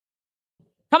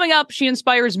Coming up, she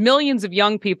inspires millions of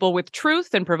young people with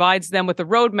truth and provides them with a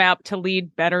roadmap to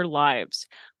lead better lives.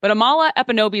 But Amala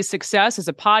Ekpunobi's success as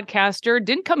a podcaster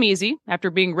didn't come easy. After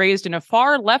being raised in a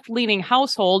far left-leaning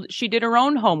household, she did her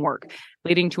own homework,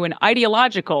 leading to an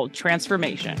ideological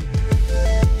transformation.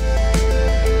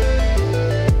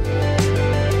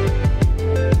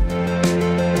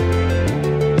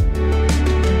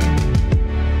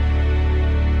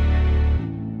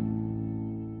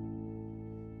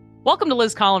 Welcome to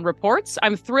Liz Collin Reports.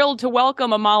 I'm thrilled to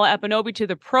welcome Amala Ekpunobi to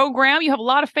the program. You have a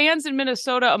lot of fans in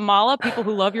Minnesota, Amala, people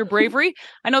who love your bravery.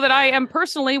 I know that I am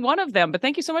personally one of them, but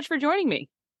thank you so much for joining me.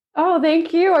 Oh,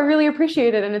 thank you. I really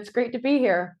appreciate it, and it's great to be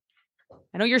here.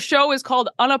 I know your show is called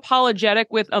Unapologetic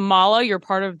with Amala. You're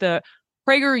part of the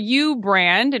PragerU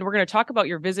brand, and we're going to talk about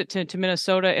your visit to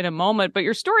Minnesota in a moment. But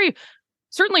your story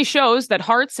certainly shows that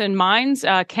hearts and minds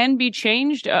can be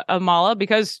changed, Amala,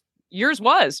 because yours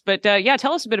was. But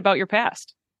tell us a bit about your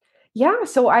past. Yeah,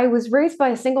 so I was raised by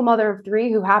a single mother of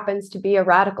three who happens to be a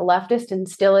radical leftist and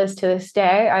still is to this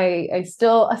day. I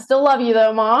still love you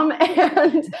though, Mom.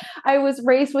 And I was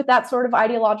raised with that sort of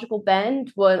ideological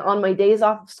bend. When on my days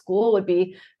off of school, would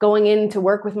be going in to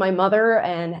work with my mother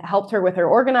and helped her with her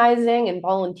organizing and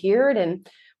volunteered. And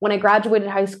when I graduated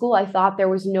high school, I thought there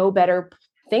was no better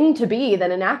thing to be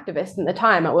than an activist in the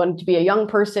time. I wanted to be a young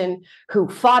person who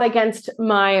fought against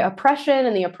my oppression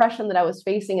and the oppression that I was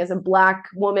facing as a Black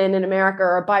woman in America,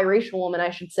 or a biracial woman, I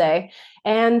should say.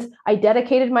 And I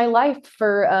dedicated my life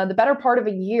for the better part of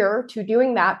a year to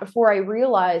doing that before I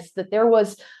realized that there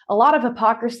was a lot of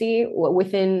hypocrisy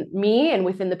within me and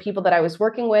within the people that I was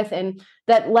working with, and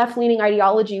that left-leaning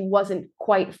ideology wasn't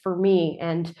quite for me.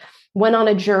 And went on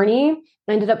a journey.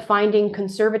 Ended up finding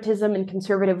conservatism and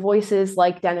conservative voices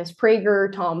like Dennis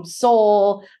Prager, Tom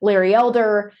Sowell, Larry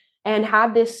Elder, and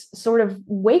had this sort of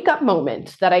wake-up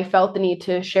moment that I felt the need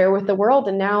to share with the world.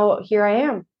 And now here I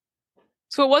am.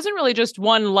 So it wasn't really just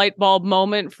one light bulb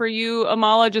moment for you,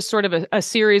 Amala, just sort of a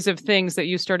series of things that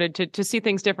you started to see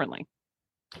things differently.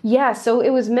 Yeah, so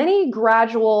it was many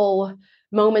gradual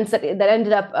moments that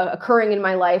ended up occurring in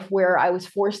my life where I was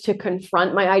forced to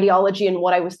confront my ideology and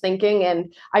what I was thinking.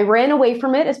 And I ran away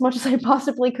from it as much as I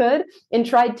possibly could and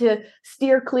tried to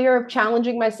steer clear of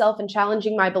challenging myself and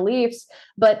challenging my beliefs.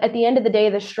 But at the end of the day,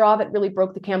 the straw that really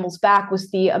broke the camel's back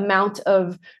was the amount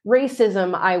of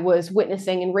racism I was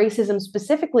witnessing, and racism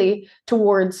specifically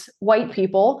towards white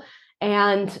people.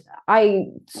 And I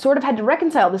sort of had to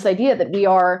reconcile this idea that we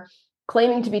are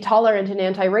claiming to be tolerant and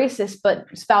anti-racist, but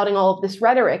spouting all of this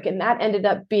rhetoric. And that ended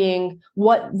up being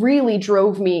what really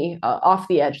drove me off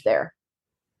the edge there.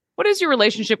 What is your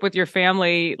relationship with your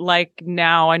family like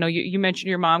now? I know you mentioned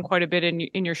your mom quite a bit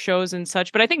in your shows and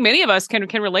such, but I think many of us can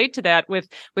relate to that with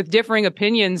differing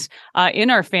opinions in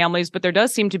our families. But there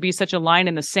does seem to be such a line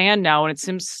in the sand now, and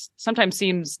it sometimes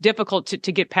seems difficult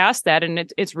to get past that. And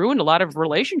it's ruined a lot of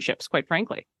relationships, quite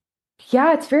frankly.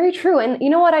 Yeah, it's very true. And you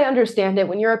know what? I understand it.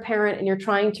 When you're a parent and you're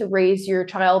trying to raise your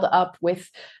child up with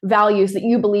values that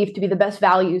you believe to be the best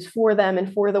values for them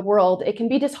and for the world, it can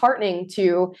be disheartening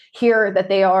to hear that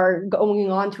they are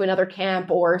going on to another camp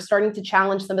or starting to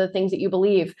challenge some of the things that you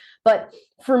believe. But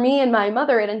for me and my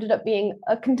mother, it ended up being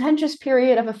a contentious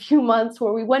period of a few months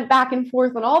where we went back and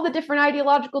forth on all the different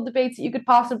ideological debates that you could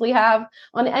possibly have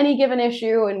on any given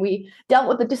issue. And we dealt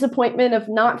with the disappointment of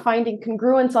not finding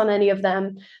congruence on any of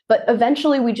them. But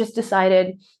eventually we just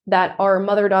decided that our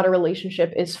mother-daughter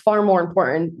relationship is far more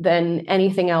important than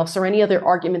anything else or any other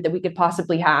argument that we could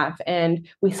possibly have. And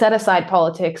we set aside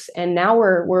politics, and now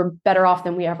we're better off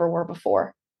than we ever were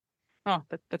before. Oh,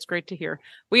 that's great to hear.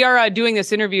 We are doing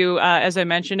this interview, as I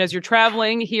mentioned, as you're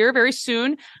traveling here very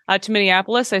soon to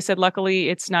Minneapolis. I said, luckily,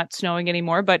 it's not snowing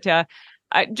anymore. But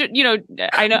I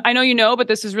know, but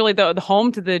this is really the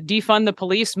home to the defund the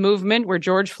police movement, where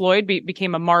George Floyd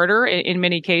became a martyr in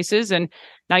many cases. And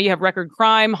now you have record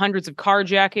crime, hundreds of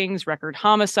carjackings, record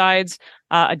homicides,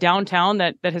 a downtown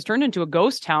that has turned into a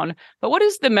ghost town. But what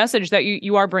is the message that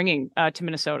you are bringing to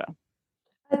Minnesota?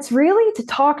 It's really to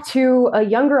talk to a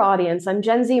younger audience. I'm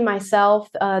Gen Z myself.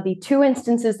 The two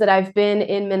instances that I've been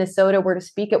in Minnesota were to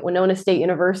speak at Winona State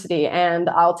University. And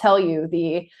I'll tell you,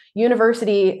 the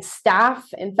university staff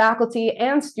and faculty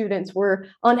and students were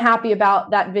unhappy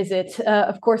about that visit.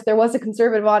 Of course, there was a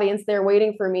conservative audience there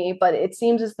waiting for me, but it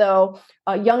seems as though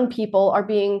young people are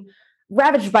being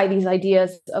ravaged by these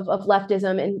ideas of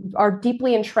leftism and are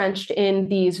deeply entrenched in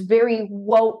these very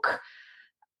woke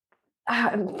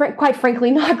quite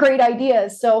frankly, not great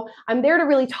ideas. So I'm there to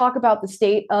really talk about the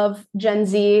state of Gen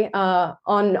Z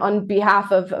on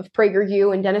behalf of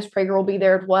PragerU, and Dennis Prager will be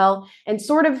there as well, and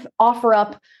sort of offer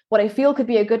up what I feel could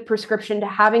be a good prescription to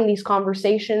having these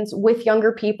conversations with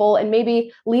younger people and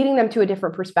maybe leading them to a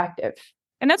different perspective.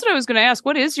 And that's what I was going to ask.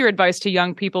 What is your advice to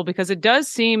young people? Because it does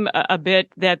seem a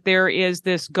bit that there is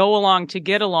this go along to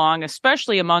get along,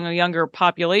 especially among a younger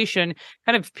population,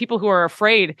 kind of people who are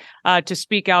afraid to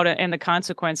speak out and the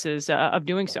consequences of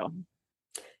doing so.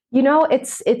 You know,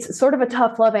 it's sort of a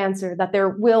tough love answer that there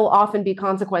will often be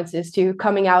consequences to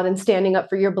coming out and standing up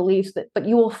for your beliefs. But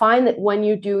you will find that when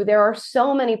you do, there are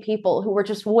so many people who are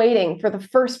just waiting for the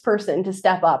first person to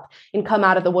step up and come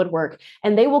out of the woodwork.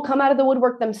 And they will come out of the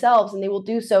woodwork themselves, and they will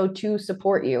do so to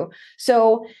support you.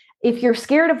 So if you're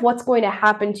scared of what's going to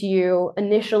happen to you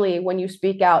initially when you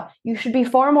speak out, you should be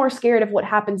far more scared of what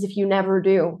happens if you never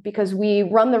do, because we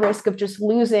run the risk of just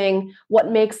losing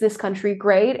what makes this country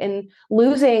great and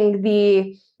losing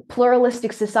the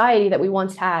pluralistic society that we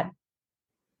once had.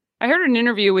 I heard an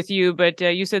interview with you, but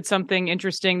you said something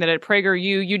interesting that at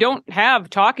PragerU, you don't have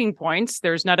talking points.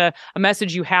 There's not a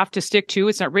message you have to stick to.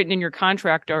 It's not written in your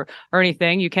contract or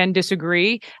anything. You can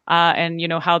disagree, and you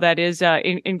know how that is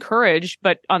encouraged.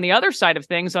 But on the other side of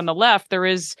things, on the left, there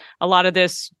is a lot of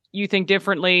this, you think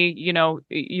differently, you know,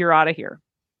 you're out of here.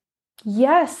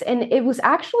 Yes, and it was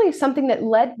actually something that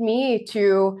led me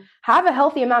to have a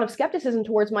healthy amount of skepticism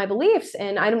towards my beliefs.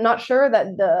 And I'm not sure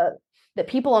that that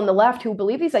people on the left who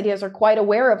believe these ideas are quite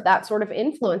aware of that sort of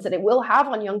influence that it will have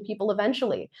on young people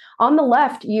eventually. On the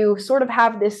left, you sort of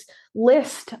have this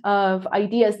list of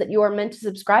ideas that you are meant to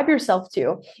subscribe yourself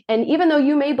to. And even though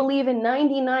you may believe in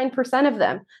 99% of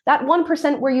them, that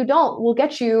 1% where you don't will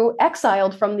get you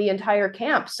exiled from the entire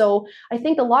camp. So I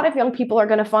think a lot of young people are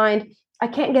going to find, I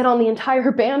can't get on the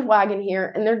entire bandwagon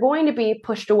here, and they're going to be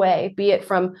pushed away, be it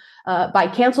from by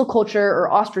cancel culture or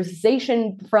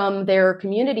ostracization from their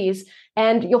communities.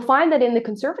 And you'll find that in the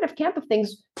conservative camp of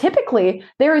things, typically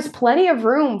there is plenty of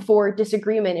room for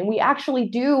disagreement, and we actually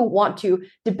do want to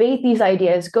debate these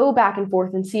ideas, go back and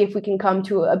forth, and see if we can come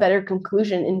to a better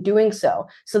conclusion in doing so.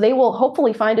 So they will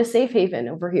hopefully find a safe haven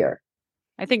over here.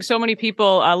 I think so many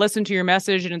people listen to your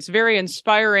message, and it's very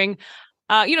inspiring.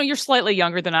 You know, you're slightly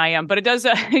younger than I am, but it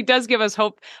does give us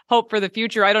hope for the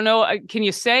future. I don't know. Can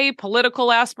you say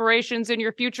political aspirations in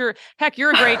your future? Heck,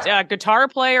 you're a great guitar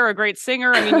player, a great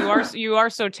singer. I mean, you are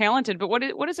so talented. But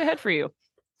what is ahead for you?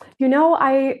 You know,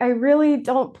 I really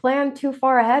don't plan too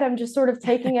far ahead. I'm just sort of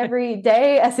taking every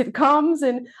day as it comes,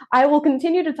 and I will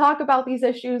continue to talk about these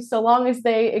issues so long as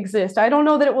they exist. I don't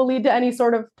know that it will lead to any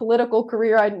sort of political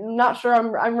career. I'm not sure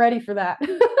I'm ready for that.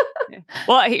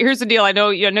 Well, here's the deal. I know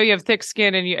you have thick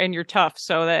skin and you're tough.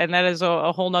 So that is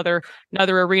a whole nother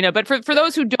arena. But for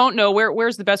those who don't know,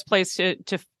 where's the best place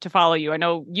to follow you? I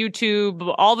know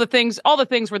YouTube, all the things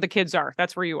where the kids are.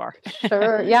 That's where you are.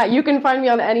 Sure. Yeah, you can find me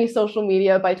on any social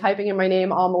media by typing in my name,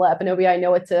 Amala Ekpunobi. I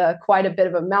know it's quite a bit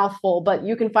of a mouthful, but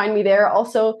you can find me there.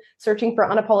 Also searching for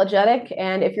Unapologetic.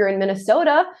 And if you're in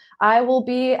Minnesota, I will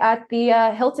be at the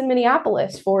Hilton,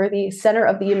 Minneapolis for the Center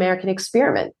of the American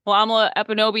Experiment. Well, Amala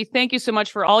Ekpunobi, thank you so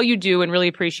much for all you do, and really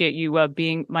appreciate you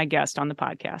being my guest on the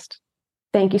podcast.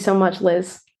 Thank you so much,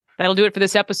 Liz. That'll do it for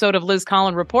this episode of Liz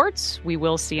Collin Reports. We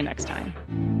will see you next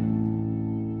time.